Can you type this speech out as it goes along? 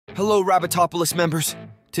Hello, RabbiToPoliS members.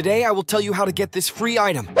 Today I will tell you how to get this free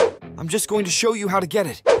item. I'm just going to show you how to get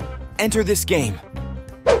it. Enter this game.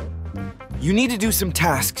 You need to do some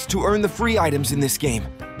tasks to earn the free items in this game.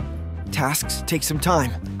 Tasks take some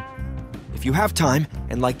time. If you have time,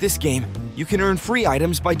 and like this game, you can earn free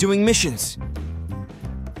items by doing missions.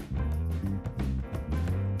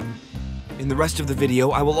 In the rest of the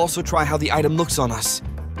video, I will also try how the item looks on us.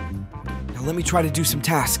 Now let me try to do some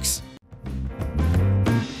tasks.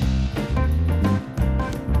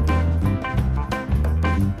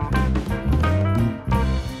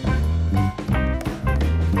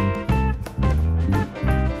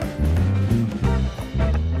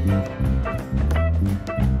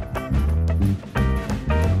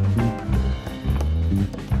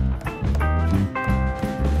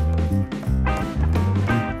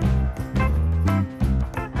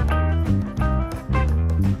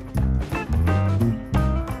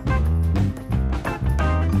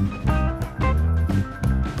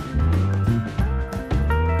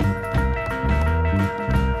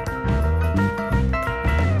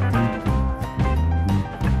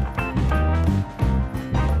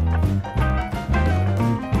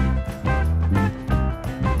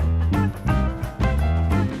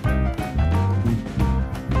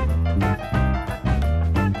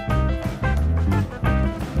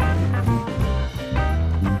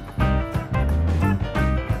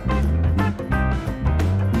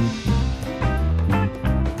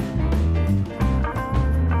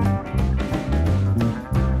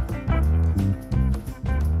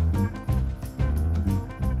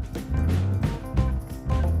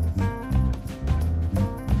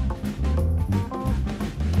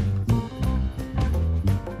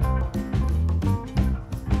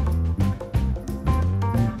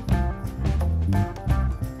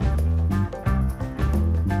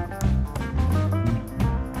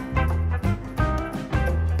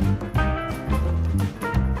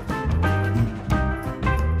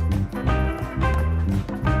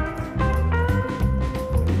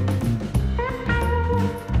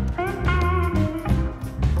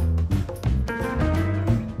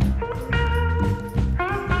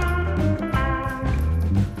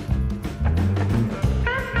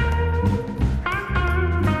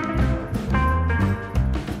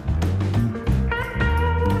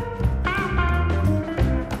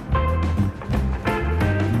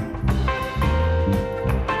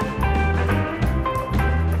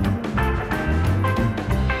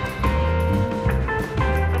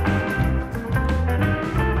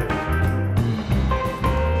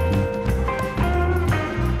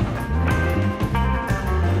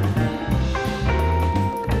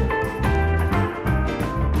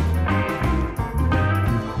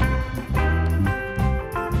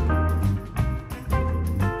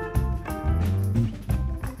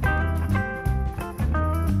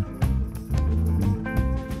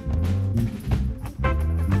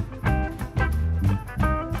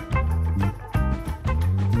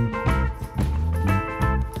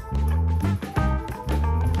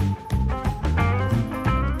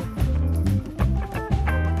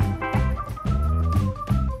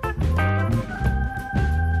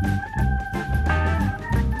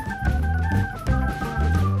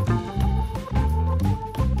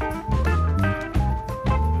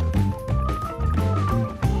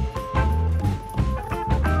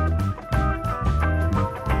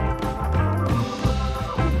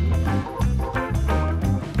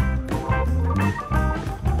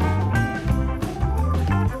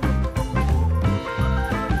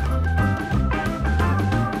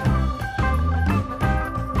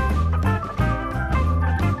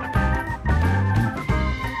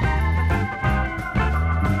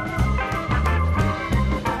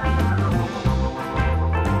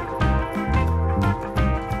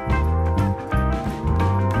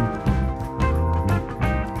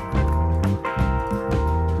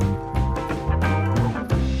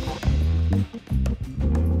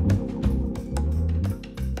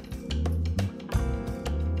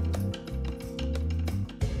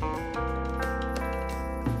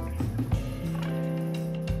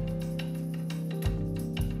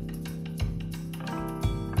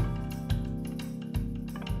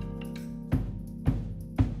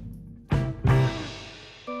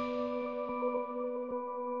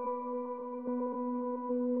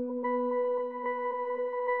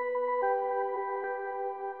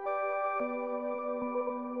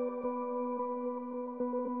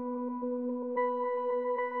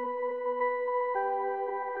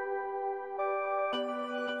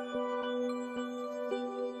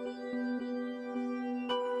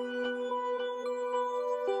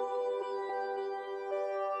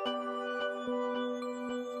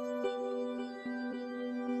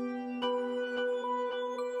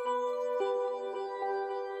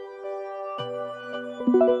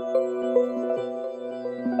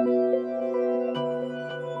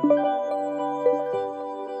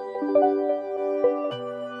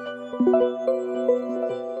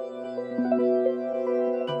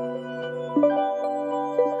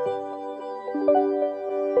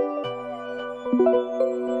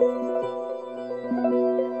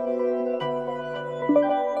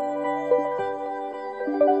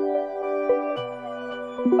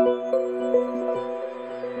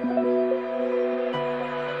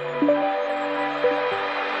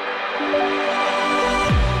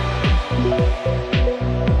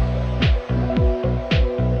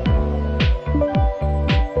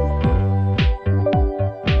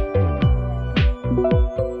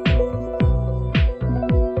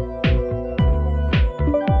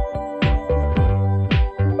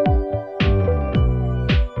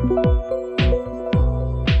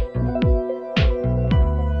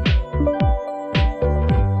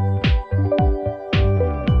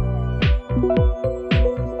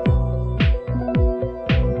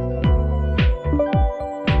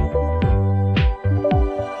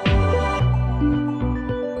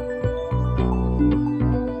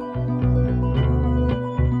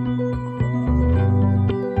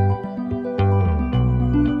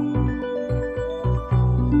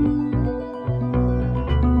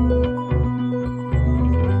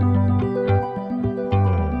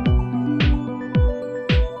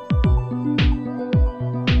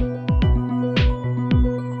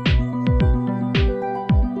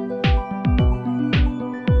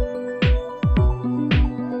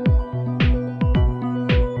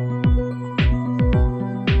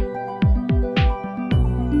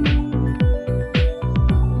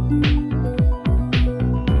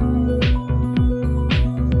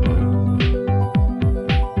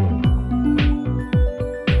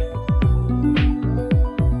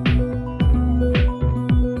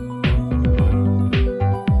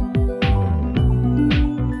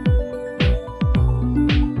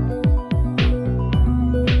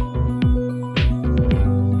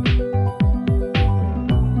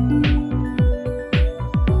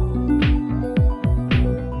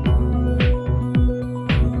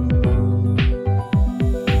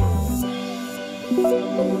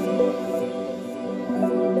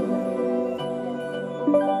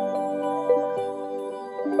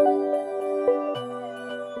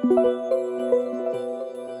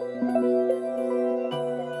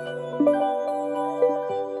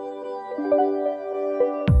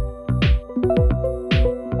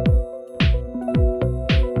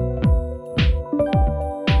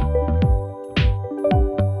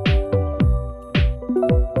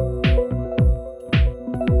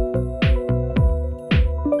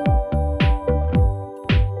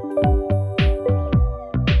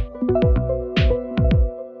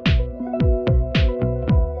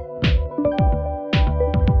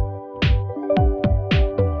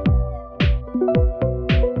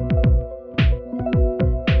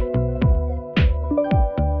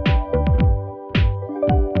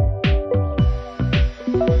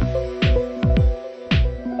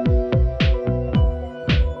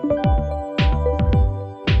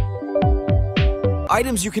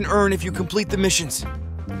 Items you can earn if you complete the missions.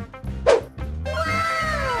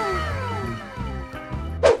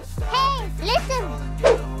 Hey,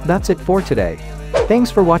 listen! That's it for today. Thanks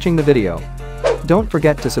for watching the video. Don't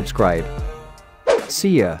forget to subscribe.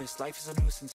 See ya.